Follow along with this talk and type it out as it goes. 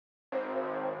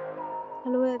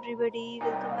Hello everybody,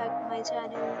 welcome back to my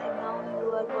channel and now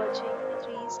you are watching a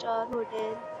 3-star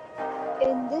hotel.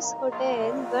 In this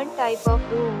hotel, one type of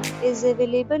room is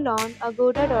available on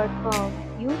agoda.com.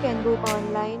 You can book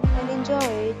online and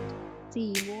enjoy it.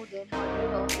 See more than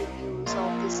 100 of reviews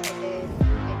of this hotel.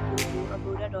 You can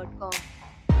go to agoda.com.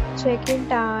 Check-in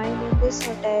time in this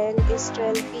hotel is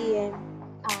 12 p.m.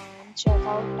 and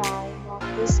check-out time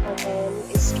of this hotel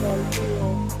is 12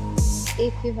 p.m.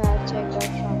 If you have checked out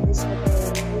from this hotel,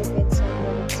 you can send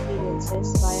your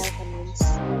experiences via comments.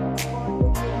 Want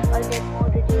to view or get more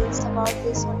details about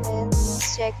this hotel?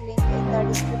 Please check link in the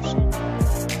description.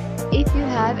 If you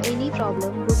have any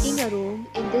problem booking a room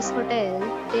in this hotel,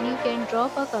 then you can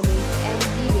drop a comment and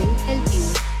we will help you.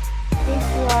 If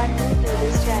you are new to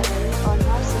this channel or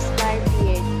not subscribed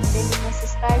yet, then you must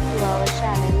subscribe to our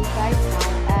channel right now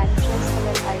and press the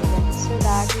bell icon so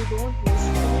that you don't miss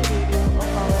any video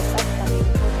of our upcoming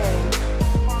hotel.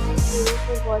 Thank you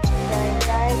for watching the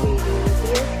entire video.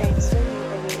 Dear friends, will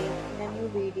meet again in a new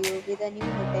video with a new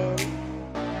hotel.